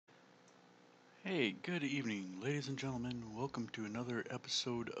Hey, good evening, ladies and gentlemen. Welcome to another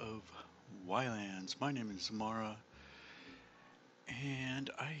episode of YLands. My name is Zamara, and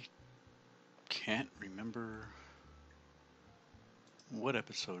I can't remember what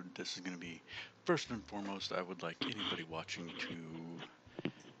episode this is going to be. First and foremost, I would like anybody watching to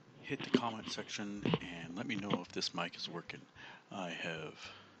hit the comment section and let me know if this mic is working. I have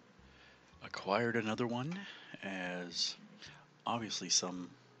acquired another one, as obviously some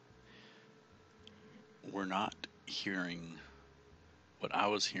were not hearing what I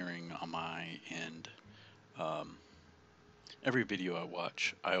was hearing on my end. Um, every video I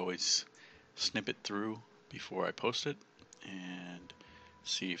watch, I always snip it through before I post it and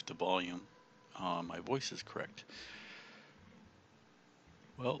see if the volume on my voice is correct.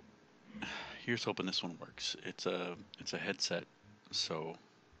 Well, here's hoping this one works. It's a headset, so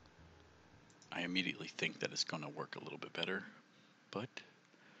I immediately think that it's going to work a little bit better, but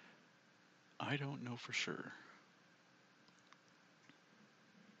I don't know for sure.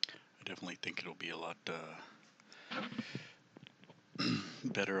 I definitely think it'll be a lot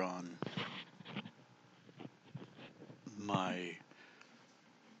better on my,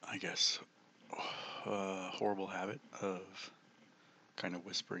 I guess, horrible habit of kind of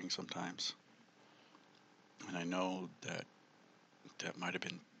whispering sometimes. And I know that that might have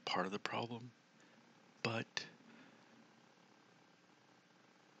been part of the problem, but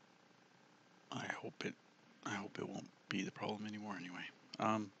I hope it won't be the problem anymore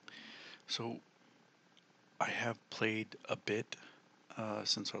anyway. So I have played a bit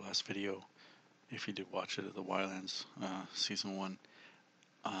since our last video. If you did watch it, of the YLands season 1,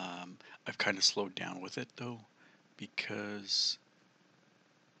 I've kind of slowed down with it though, because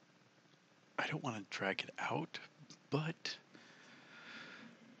I don't want to drag it out, but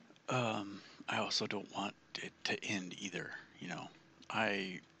I also don't want it to end either.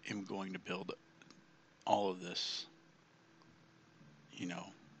 I am going to build all of this,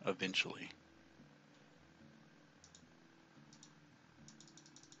 eventually.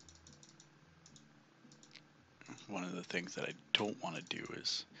 One of the things that I don't want to do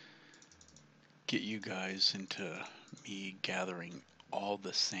is get you guys into me gathering all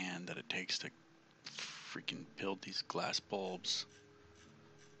the sand that it takes to freaking build these glass bulbs.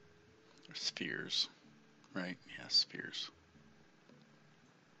 Or spheres, right? Yeah, spheres.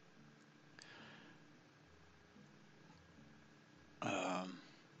 Um,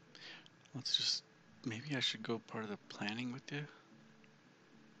 let's just, maybe I should go part of the planning with you.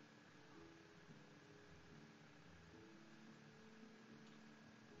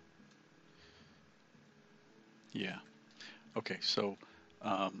 Yeah. Okay, so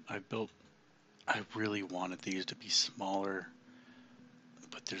I really wanted these to be smaller,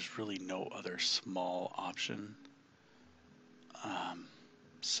 but there's really no other small option.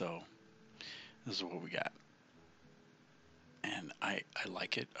 So this is what we got. And I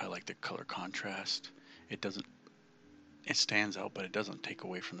like it. I like the color contrast. It doesn't, it stands out, but it doesn't take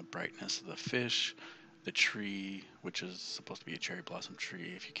away from the brightness of the fish, the tree, which is supposed to be a cherry blossom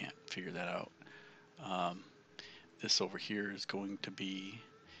tree, if you can't figure that out. Um, this over here is going to be,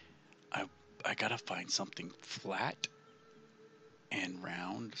 I, I gotta find something flat and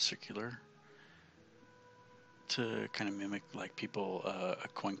round, circular, to kind of mimic like people, a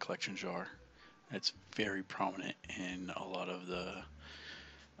coin collection jar. It's very prominent in a lot of the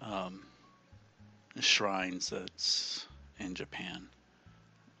um, shrines that's in Japan.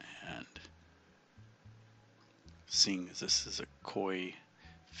 And seeing as this is a koi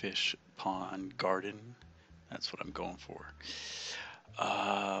fish pond garden, that's what I'm going for.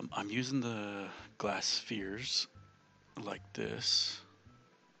 I'm using the glass spheres like this.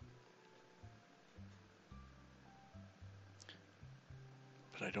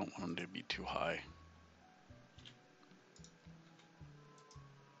 But I don't want them to be too high.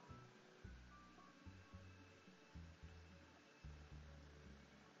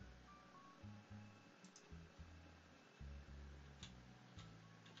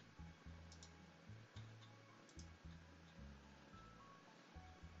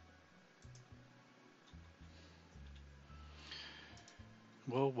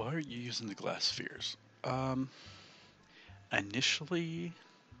 Well, why are you using the glass spheres? Initially,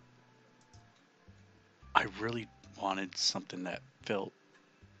 I really wanted something that felt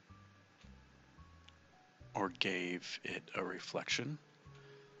or gave it a reflection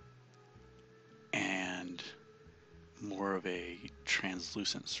and more of a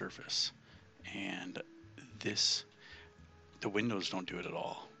translucent surface. And this, the windows don't do it at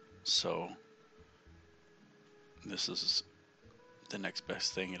all. So this is the next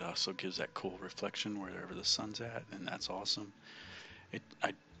best thing. It also gives that cool reflection wherever the sun's at, and that's awesome.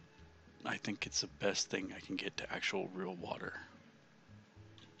 I think it's the best thing I can get to actual real water.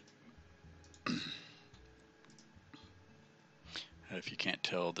 If you can't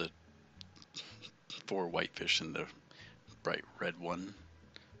tell, the 4 whitefish in the bright red one,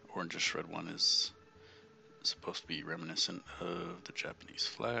 orangish red one, is supposed to be reminiscent of the Japanese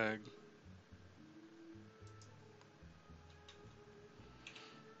flag.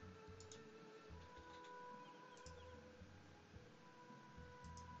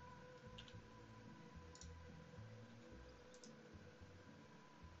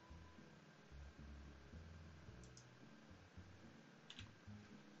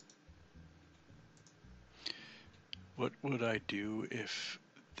 What would I do if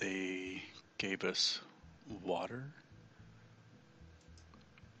they gave us water?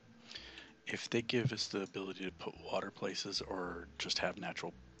 If they give us the ability to put water places or just have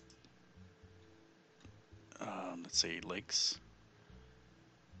natural, let's say, lakes,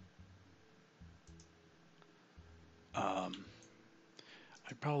 I'd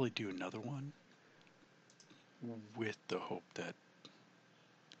probably do another one with the hope that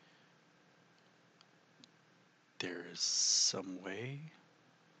there is some way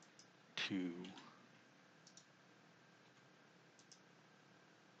to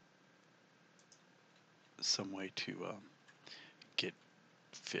get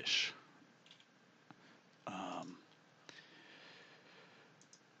fish.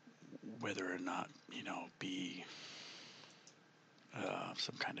 Whether or not, be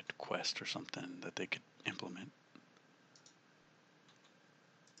some kind of quest or something that they could implement,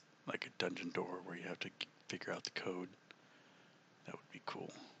 like a dungeon door where you have to figure out the code. That would be cool.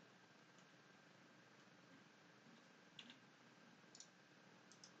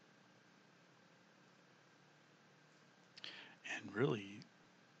 And really,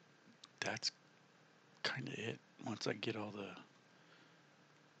 that's kind of it. Once I get all the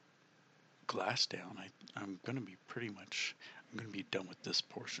glass down, I'm going to be I'm going to be done with this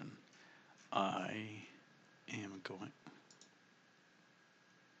portion. I am going...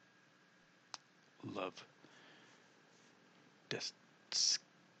 Love this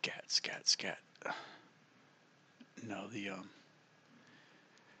scat. No,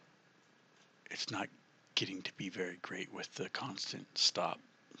 it's not getting to be very great with the constant stop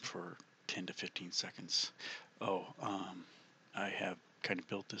for 10 to 15 seconds. I have kind of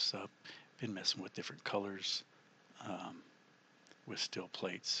built this up, been messing with different colors with steel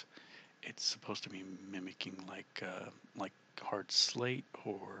plates. It's supposed to be mimicking like hard slate,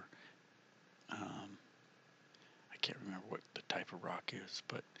 or I can't remember what the type of rock is,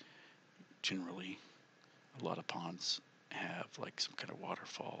 but generally a lot of ponds have like some kind of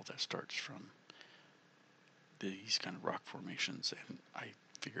waterfall that starts from these kind of rock formations, and I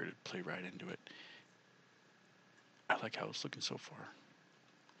figured it'd play right into it. I like how it's looking so far.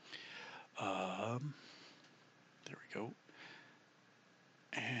 There we go.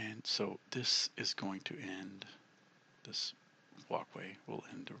 And so this is going to end, this walkway will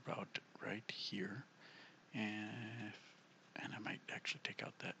end about right here. And I might actually take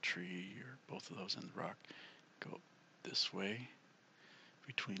out that tree or both of those in the rock, go this way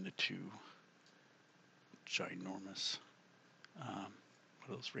between the two ginormous, what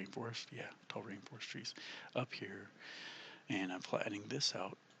are those, rainforest? Yeah, tall rainforest trees up here. And I'm flattening this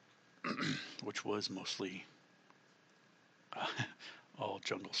out, which was mostly all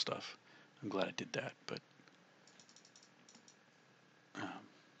jungle stuff. I'm glad I did that, but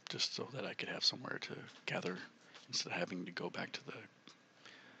just so that I could have somewhere to gather instead of having to go back to the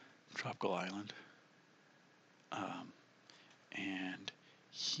tropical island. And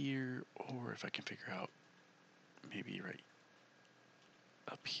here, or if I can figure out maybe right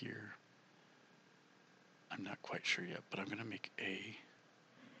up here, I'm not quite sure yet, but I'm going to make a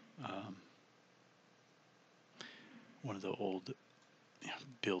one of the old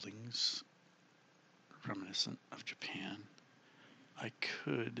buildings reminiscent of Japan. I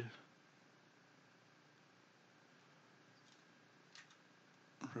could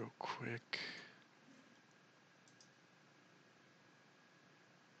real quick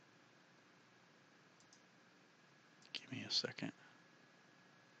give me a second.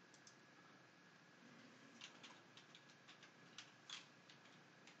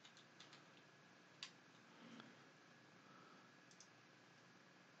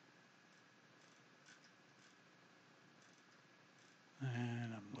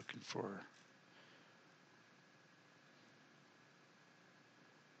 And I'm looking for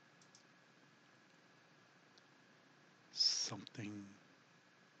something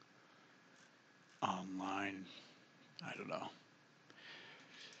online. I don't know.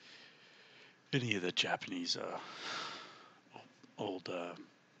 Any of the Japanese old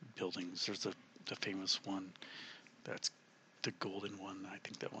buildings buildings. There's the famous one that's the golden one. I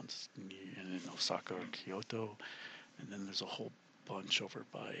think that one's in Osaka or Kyoto. And then there's a whole bunch over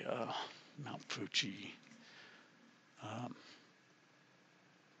by Mount Fuji.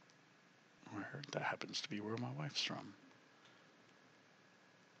 Where that happens to be where my wife's from.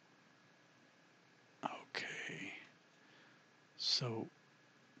 Okay. So,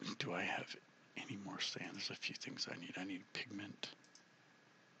 do I have any more sand? There's a few things I need. I need pigment.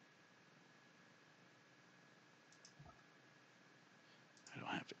 I don't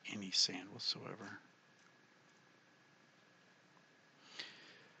have any sand whatsoever.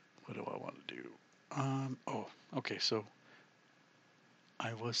 What do I want to do? Oh, okay, so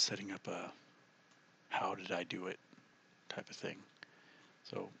I was setting up a how did I do it type of thing.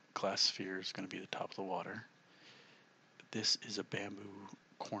 So glass sphere is going to be the top of the water. This is a bamboo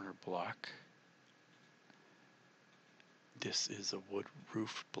corner block. This is a wood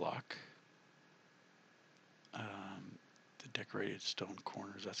roof block. The decorated stone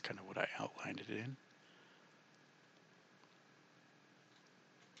corners, that's kind of what I outlined it in.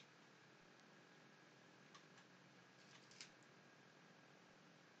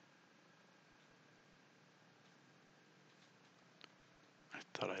 I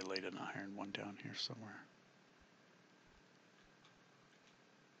thought I laid an iron one down here somewhere.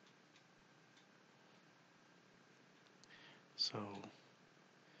 So,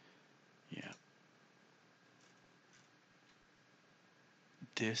 yeah.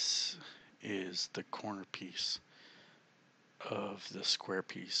 This is the corner piece of the square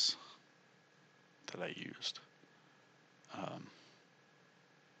piece that I used.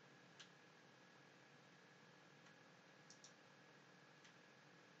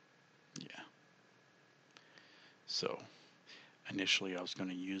 Yeah. So, initially I was going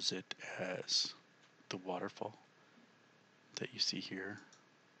to use it as the waterfall that you see here.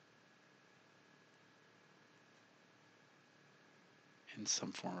 In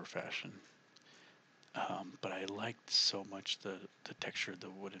some form or fashion. But I liked so much the texture of the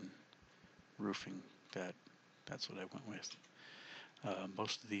wooden roofing that that's what I went with.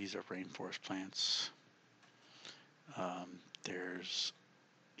 Most of these are rainforest plants. There's,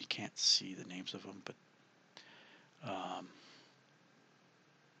 you can't see the names of them, but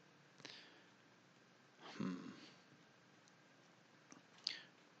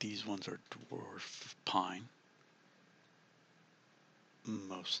these ones are dwarf pine,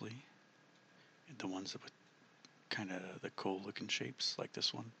 mostly. The ones with kind of the cool looking shapes, like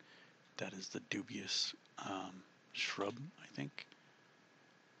this one, that is the dubious shrub, I think.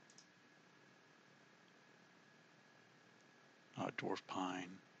 Dwarf pine.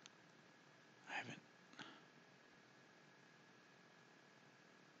 I haven't.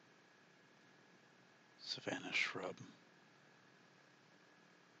 Savannah shrub.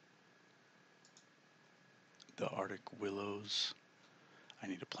 The Arctic willows. I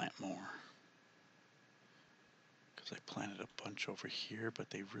need to plant more. Because I planted a bunch over here, but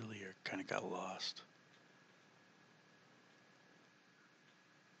they really are kind of got lost.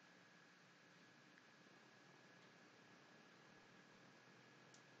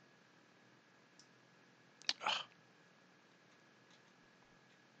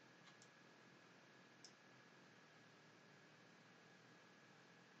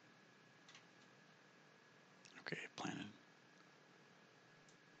 Okay, planted.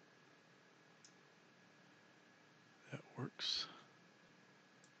 That works.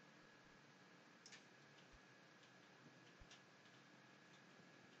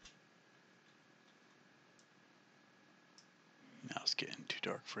 Now it's getting too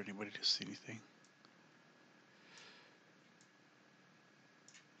dark for anybody to see anything.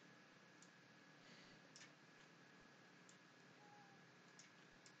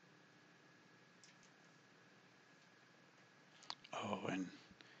 Oh, and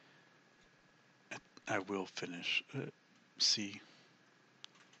I will finish C.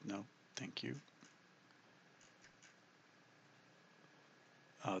 No, thank you.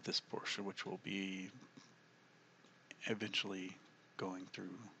 This portion, which will be eventually going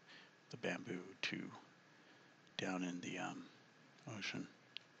through the bamboo to down in the ocean.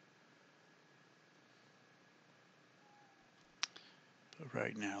 But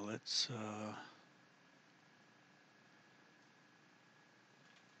right now, let's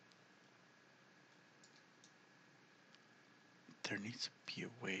there needs to be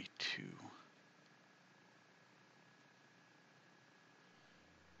a way to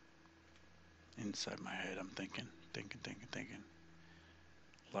inside my head. I'm thinking.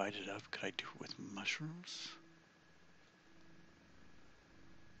 Light it up. Could I do it with mushrooms?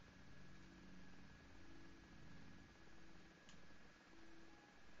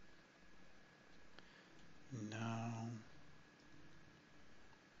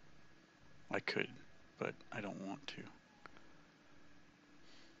 could, but I don't want to.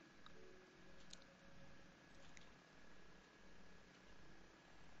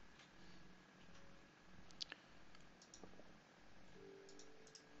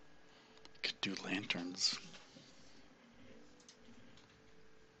 Could do lanterns.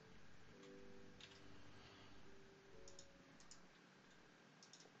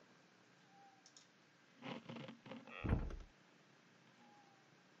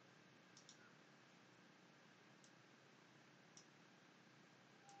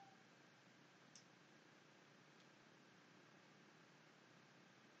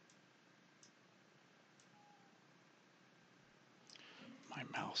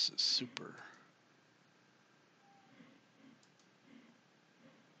 My mouse is super.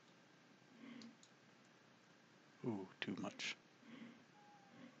 Ooh, too much.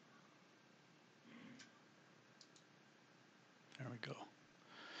 There we go.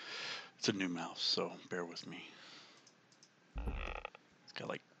 It's a new mouse, so bear with me. It's got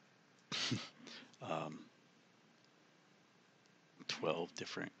like 12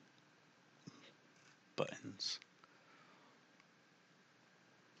 different buttons.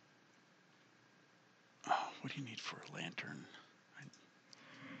 Oh, what do you need for a lantern?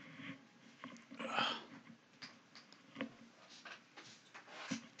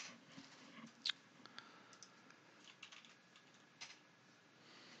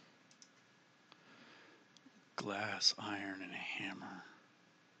 Glass, iron, and a hammer.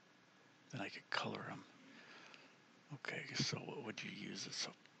 Then I could color them. Okay, so what would you use as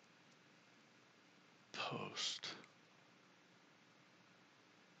a post?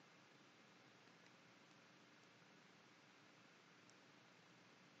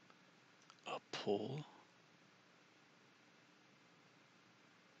 A pole?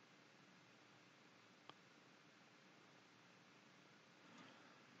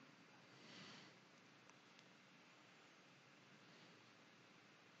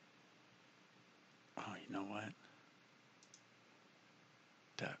 Oh, you know what?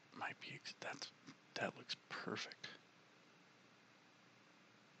 That might be, that looks perfect.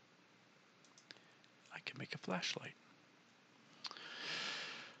 I can make a flashlight.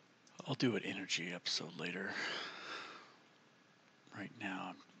 I'll do an energy episode later. Right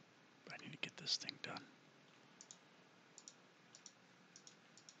now, I need to get this thing done.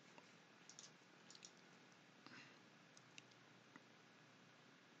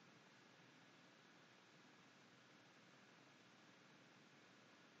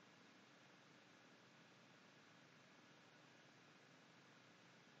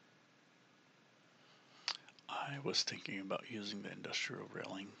 I was thinking about using the industrial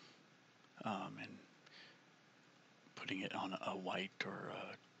railing and putting it on a white or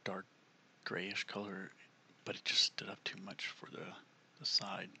a dark grayish color, but it just stood up too much for the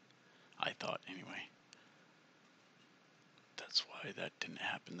side, I thought anyway. That's why that didn't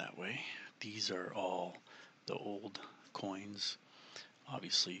happen that way. These are all the old coins.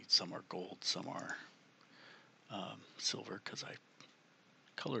 Obviously, some are gold, some are silver, because I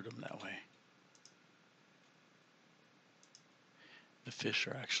colored them that way. The fish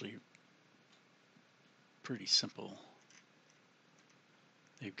are actually pretty simple.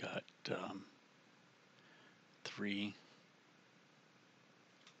 They've got 3.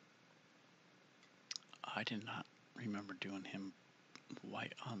 I did not remember doing him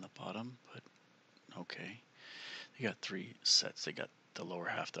white on the bottom, but okay. They got 3 sets. They got the lower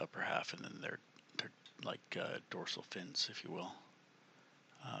half, the upper half, and then they're like dorsal fins, if you will.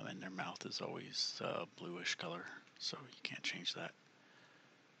 And their mouth is always bluish color, so you can't change that.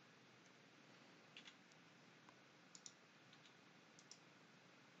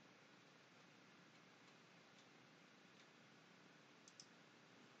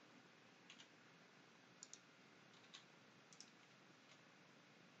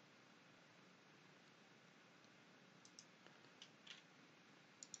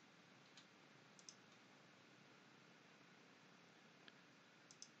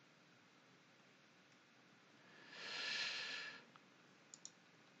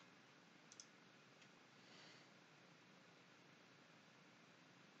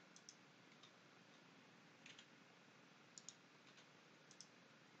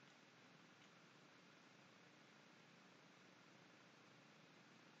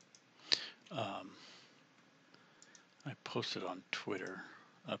 I posted on Twitter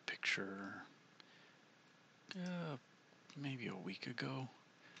a picture maybe a week ago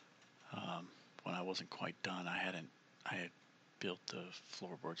when I wasn't quite done. I had built the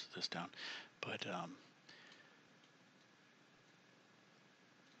floorboards of this down, but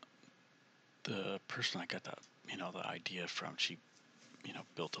the person I got the idea from, she you know,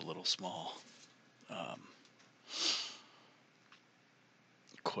 built a little small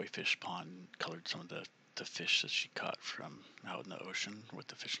koi fish pond, colored some of the fish that she caught from out in the ocean with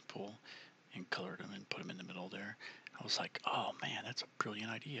the fishing pole, and colored them and put them in the middle there. I was like, oh man, that's a brilliant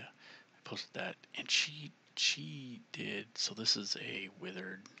idea. I posted that, and she did. So this is a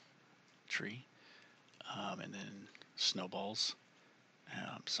withered tree, and then snowballs.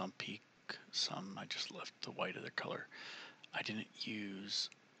 Some peak, some I just left the white of their color. I didn't use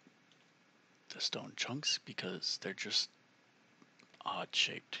the stone chunks because they're just odd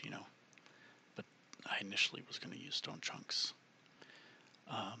shaped, you know. But I initially was going to use stone chunks.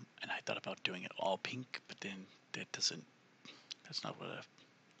 And I thought about doing it all pink, but then that's not what a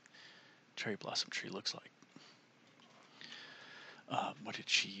cherry blossom tree looks like. What did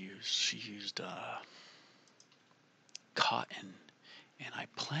she use? She used cotton, and I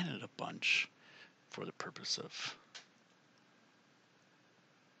planted a bunch for the purpose of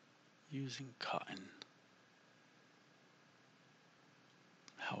using cotton.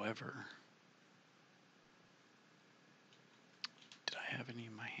 However, did I have any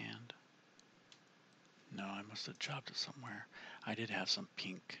in my hand? No, I must have dropped it somewhere. I did have some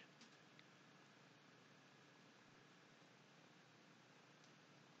pink.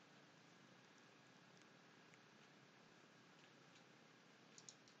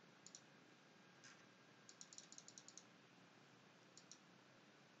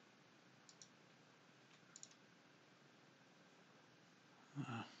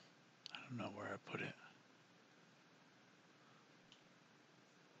 I don't know where I put it.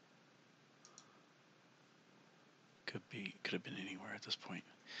 Could have been anywhere at this point.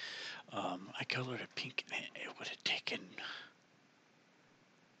 I colored it pink, and it would have taken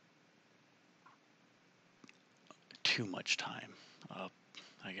too much time.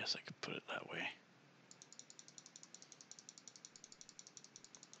 I guess I could put it that way.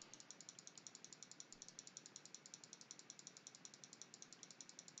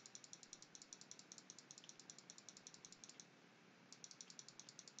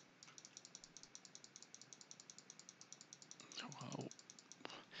 Well,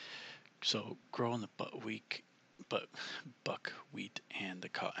 so growing the buckwheat and the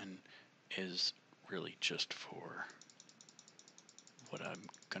cotton is really just for what I'm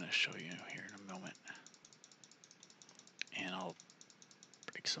gonna show you here in a moment. And I'll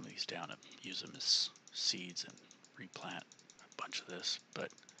break some of these down and use them as seeds and replant a bunch of this. But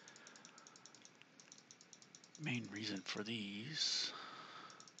main reason for these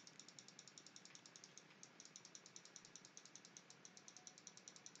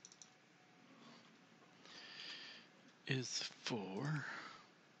is for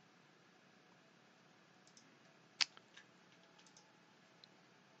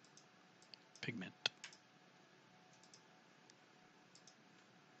pigment.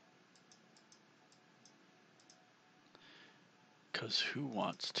 Because who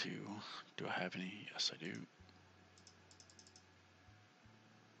wants to? Do I have any? Yes, I do.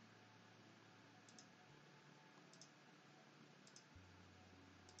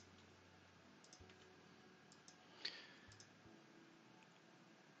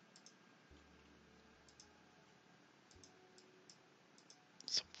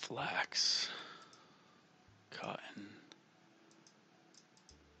 Some flax, cotton.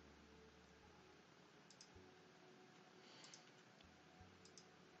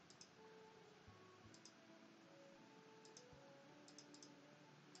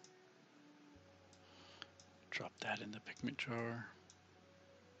 Drop that in the pigment jar.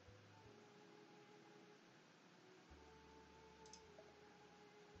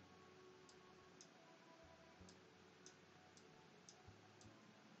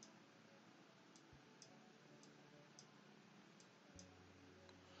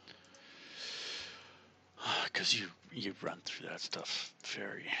 Because you run through that stuff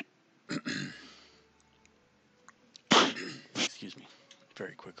very excuse me,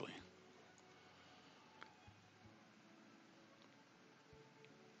 very quickly.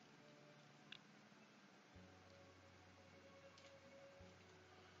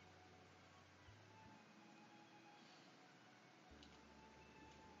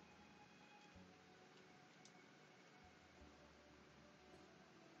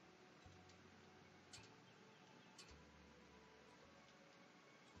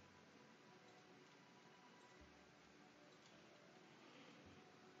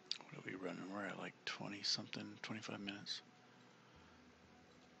 What are we running? We're at like 20 something, 25 minutes.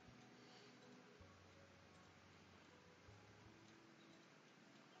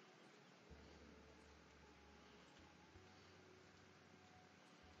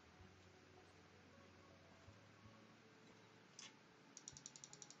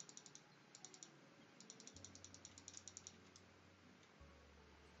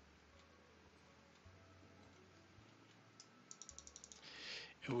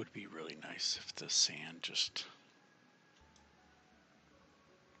 It would be really nice if the sand just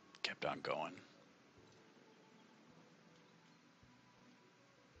kept on going.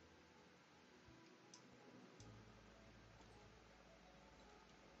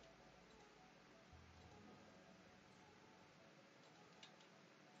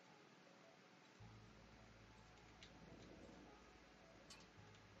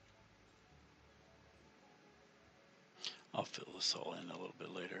 I'll fill this all in a little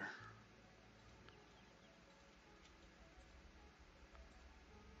bit later.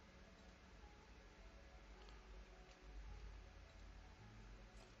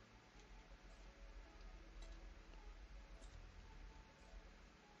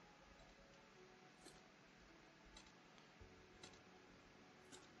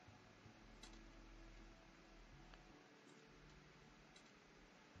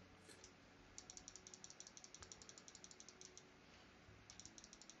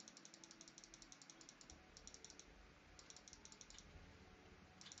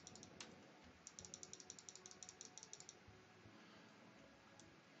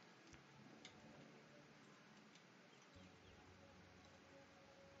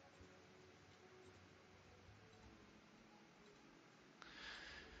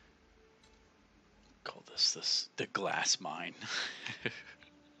 Call this the glass mine.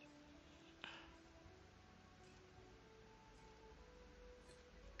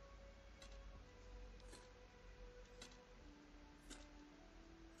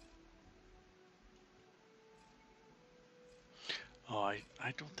 Oh, I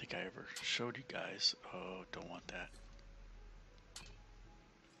don't think I ever showed you guys. Oh, don't want that.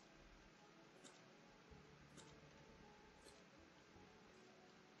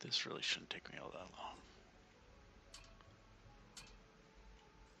 This really shouldn't take me all that long.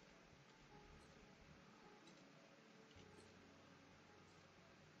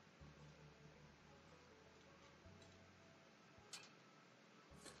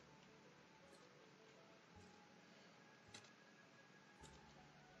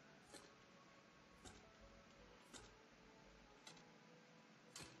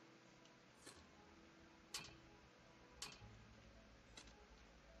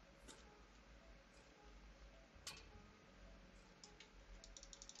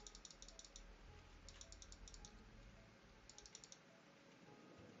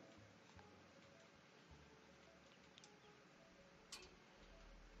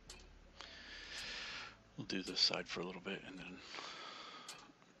 We'll do this side for a little bit and then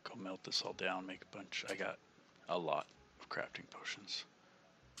go melt this all down, make a bunch. I got a lot of crafting potions.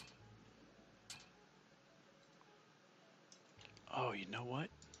 Oh, you know what?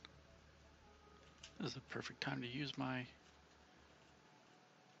 This is the perfect time to use my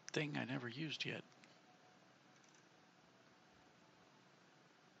thing I never used yet.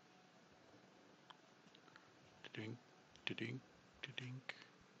 Da-ding, da-ding, da-ding.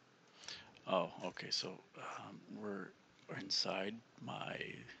 Oh, okay, so we're inside my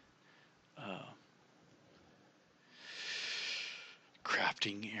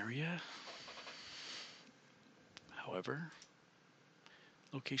crafting area. However,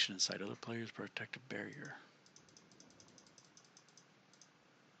 location inside other players' protective barrier.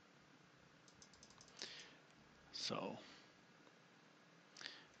 So,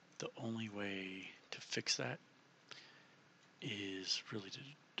 the only way to fix that is really to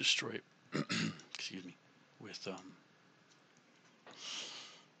destroy it, excuse me, with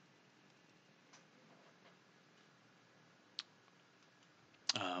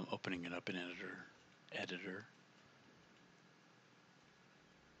opening it up in editor.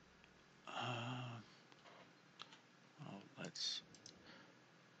 Well, let's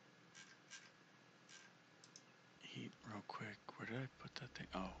heat real quick. Where did I put that thing?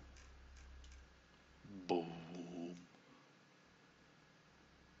 Oh, boom.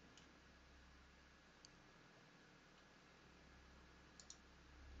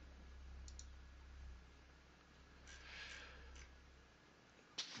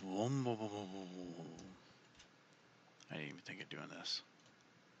 Boom, boom, boom, boom, boom. I didn't even think of doing this.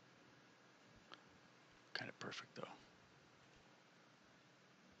 Kind of perfect though.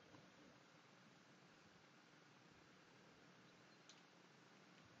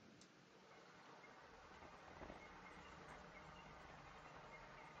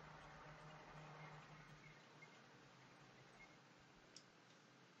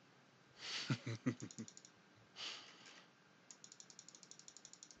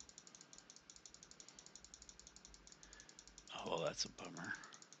 Oh, well, that's a bummer.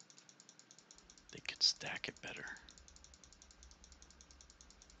 They could stack it better.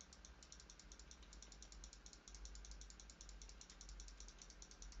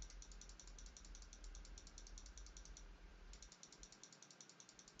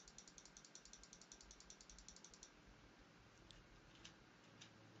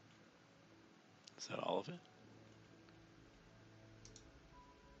 Is that all of it?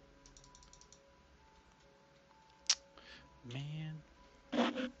 Man.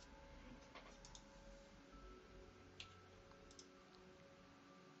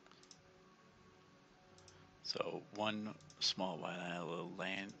 So one small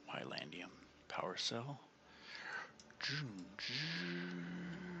Ylandium power cell.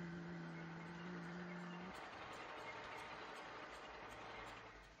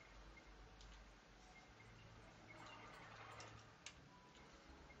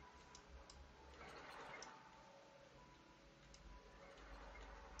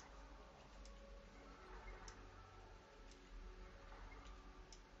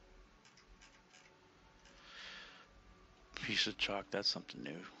 Piece of chalk, that's something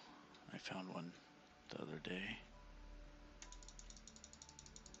new. I found one the other day.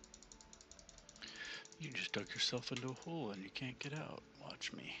 You just dug yourself into a hole and you can't get out.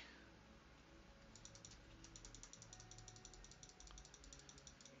 Watch me.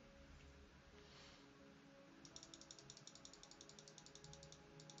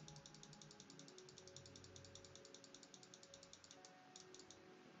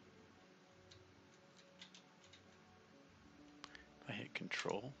 If I hit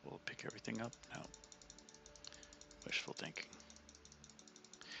control, will it pick everything up? No. Wishful thinking.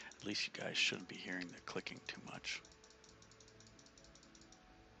 At least you guys shouldn't be hearing the clicking too much.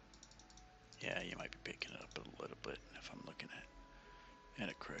 Yeah, you might be picking it up a little bit if I'm looking at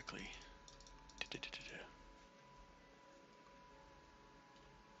it correctly.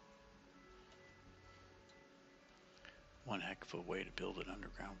 One heck of a way to build an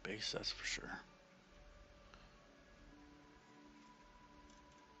underground base, that's for sure.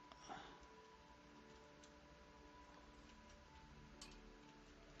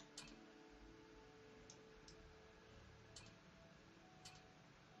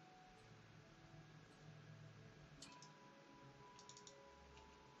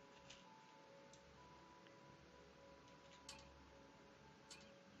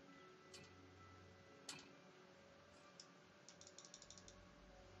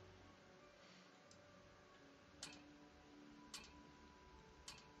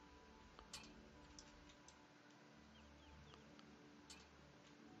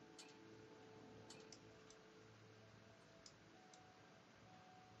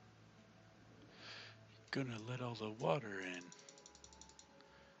 Gonna let all the water in.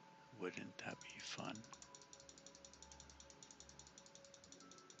 Wouldn't that be fun?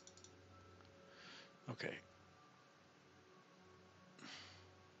 Okay.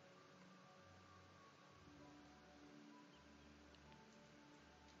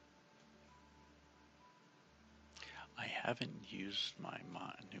 I haven't used my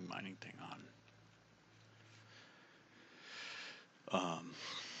new mining thing on,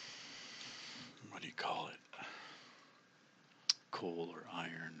 what do you call it? Coal or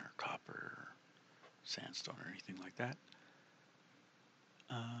iron or copper or sandstone or anything like that.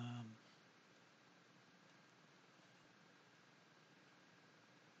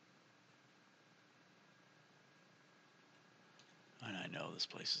 And I know this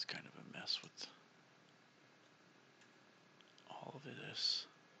place is kind of a mess with all of this.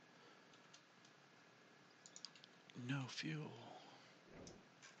 No fuel.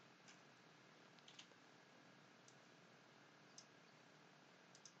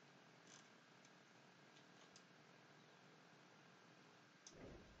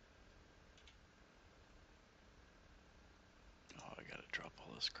 Oh, I gotta drop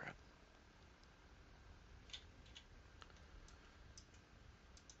all this crap.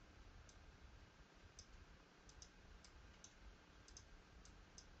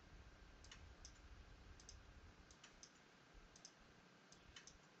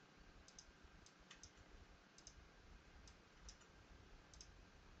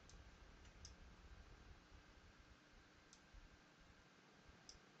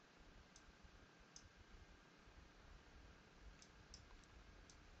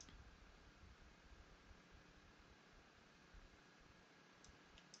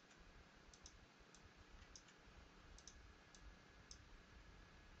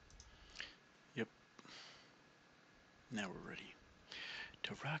 Yep. Now we're ready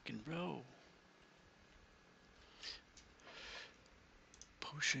to rock and roll.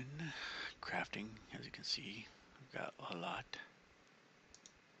 Potion crafting, as you can see, I've got a lot.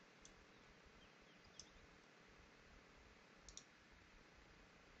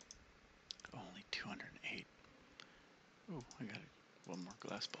 Only 208. Oh, I got one more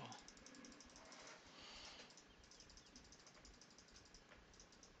glass ball.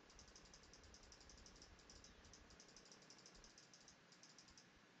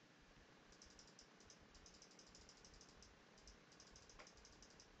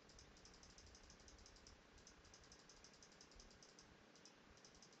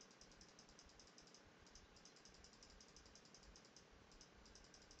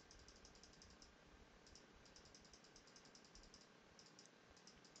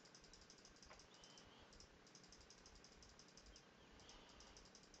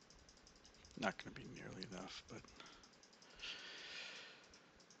 Not going to be nearly enough, but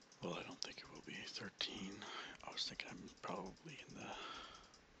well, I don't think it will be 13. I was thinking I'm probably in the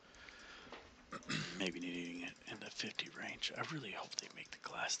maybe needing it in the 50 range. I really hope they make the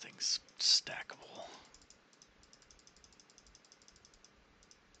glass things stackable.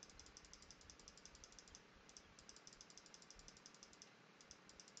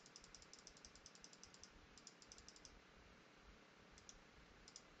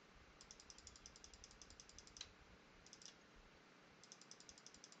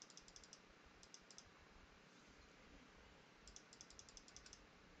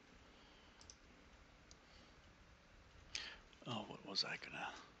 Oh, what was I gonna?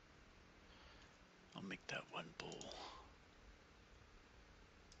 I'll make that one bowl.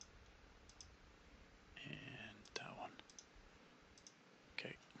 And that one.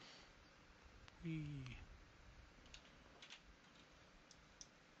 Okay. Whee.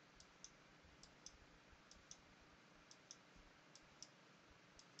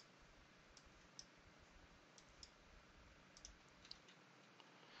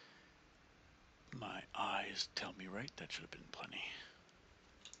 My eyes tell me right, that should have been plenty.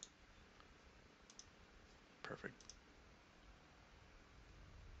 Perfect.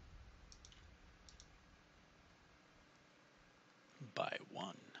 By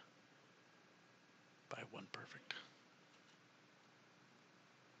one. By one perfect.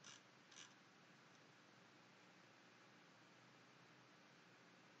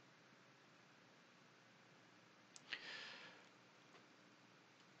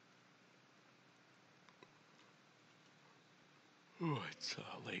 Oh, it's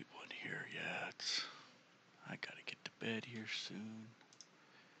a late one here. Yeah, I gotta get to bed here soon.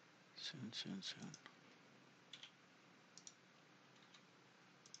 Soon.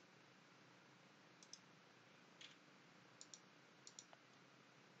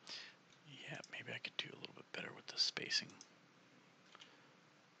 Yeah, maybe I could do a little bit better with the spacing.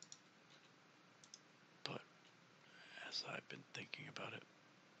 But as I've been thinking about it,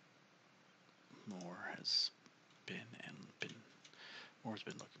 more has been more's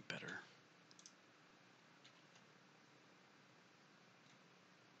been looking better.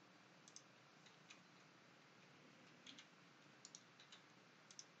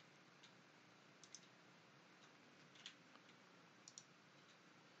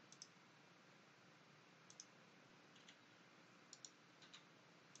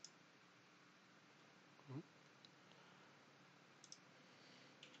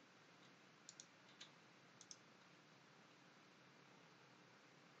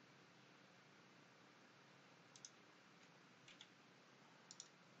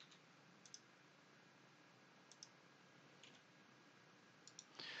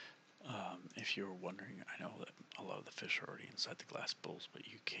 If you were wondering, I know that a lot of the fish are already inside the glass bowls, but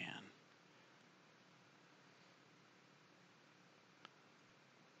you can.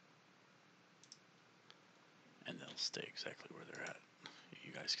 And they'll stay exactly where they're at.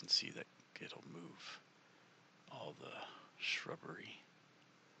 You guys can see that it'll move all the shrubbery.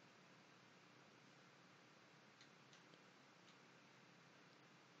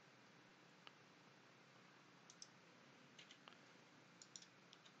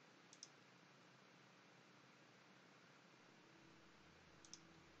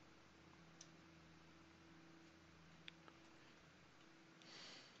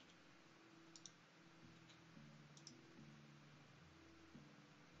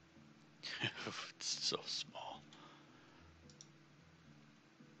 It's so small.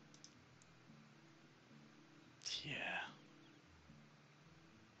 Yeah.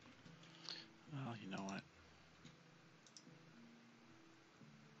 Well, you know what?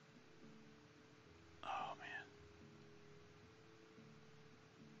 Oh, man.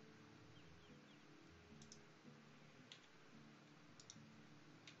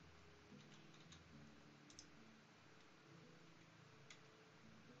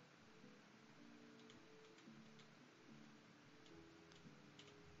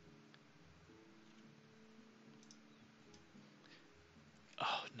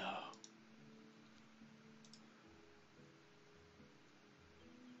 Oh, no.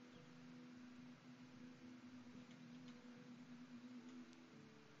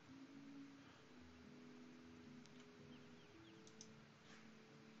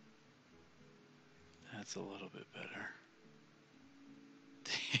 That's a little bit better.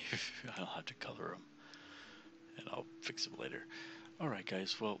 I'll have to color them, and I'll fix them later. Alright,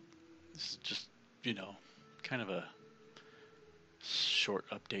 guys. Well, this is just, kind of a short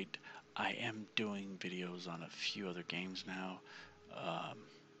update. I am doing videos on a few other games now.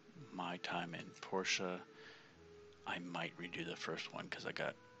 My time in Porsche. I might redo the first one because I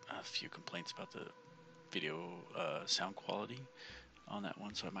got a few complaints about the video sound quality on that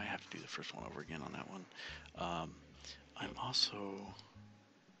one, so I might have to do the first one over again on that one. I'm also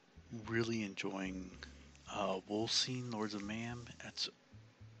really enjoying Wolfseen Lords of Mayhem. That's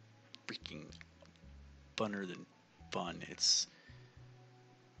freaking funner than fun. It's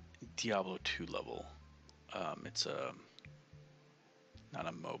Diablo 2 level. It's not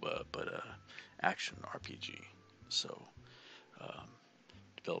a MOBA, but a action RPG. So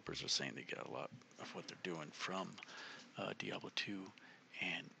developers are saying they get a lot of what they're doing from Diablo 2,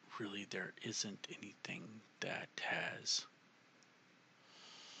 and really there isn't anything that has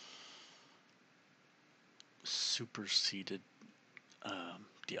superseded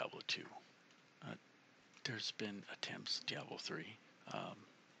Diablo 2. There's been attempts, Diablo 3.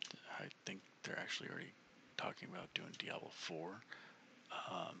 I think they're actually already talking about doing Diablo 4.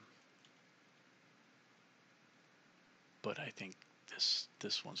 But I think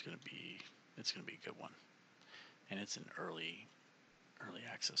this one's gonna be a good one, and it's an early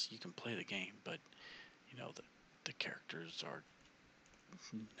access. You can play the game, but you know the characters are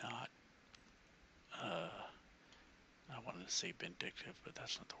not. I wanted to say vindictive, but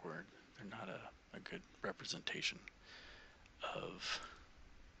that's not the word. They're not a good representation of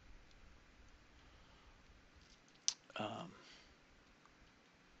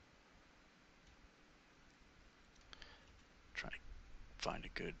trying to find a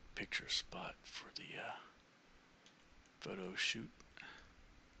good picture spot for the photo shoot.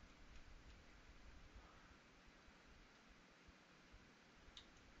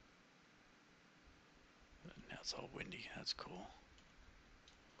 Now it's all windy. That's cool.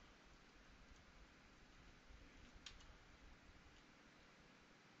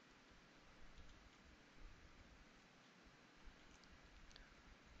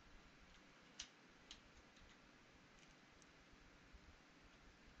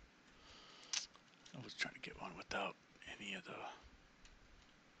 I was trying to get one without any of the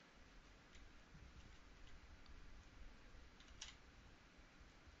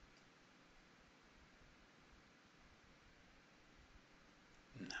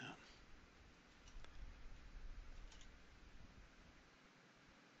no.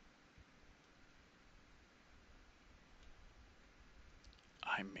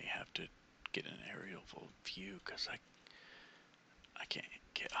 I may have to get an aerial view because I can't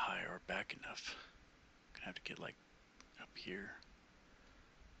get high or back enough. I'm gonna have to get like up here.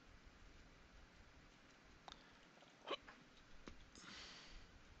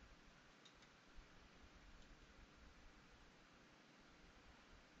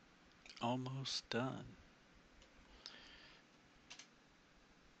 Almost done.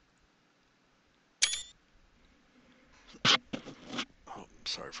 Oh,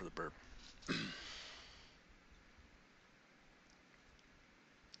 sorry for the burp. I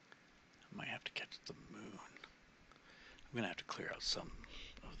might have to catch the moon. I'm gonna have to clear out some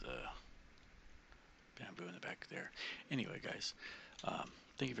of the bamboo in the back there. Anyway, guys,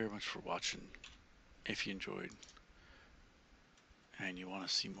 thank you very much for watching. If you enjoyed and you want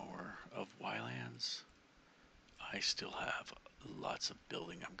to see more of YLands, I still have lots of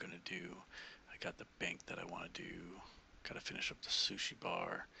building I'm gonna do. I got the bank that I want to do. Got to finish up the sushi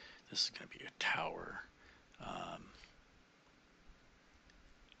bar. This is gonna be a tower.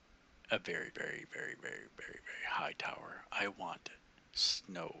 A very, very, very, very, very, very high tower. I want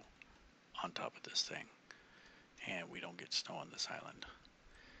snow on top of this thing, and we don't get snow on this island.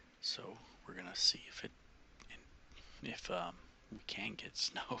 So we're gonna see if we can get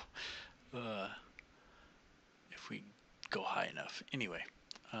snow, if we go high enough. Anyway,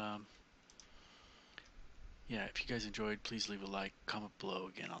 yeah, if you guys enjoyed, please leave a like, comment below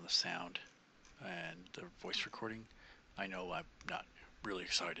again on the sound and the voice recording. I know I'm not really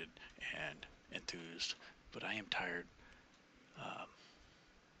excited and enthused, but I am tired.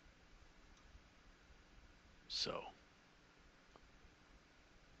 So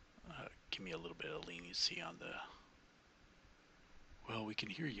give me a little bit of leniency on the, well, we can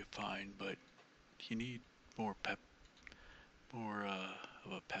hear you fine, but you need more pep, more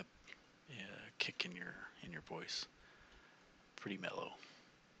of a pep kick in your voice. Pretty mellow,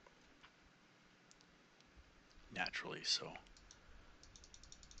 naturally. So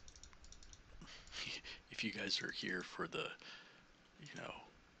if you guys are here for the,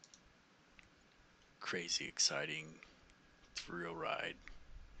 crazy, exciting thrill ride,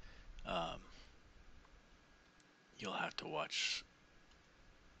 you'll have to watch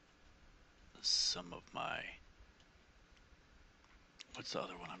some of my, what's the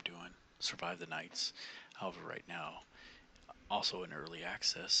other one I'm doing? Survive the Nights. However, right now, also in early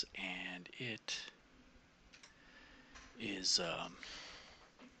access, and it is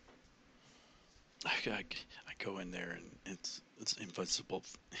I go in there and it's invisible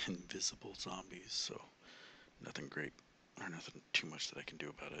zombies, so nothing great or nothing too much that I can do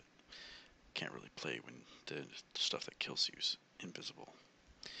about it. Can't really play when the stuff that kills you is invisible.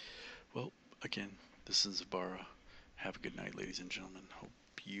 Well, again, this is Zabara. Have a good night, ladies and gentlemen. Hope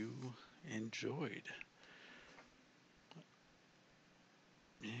you enjoyed.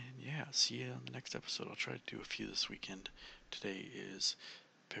 And yeah, see you on the next episode. I'll try to do a few this weekend. Today is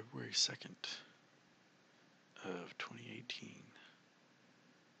February 2nd of 2018.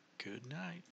 Good night.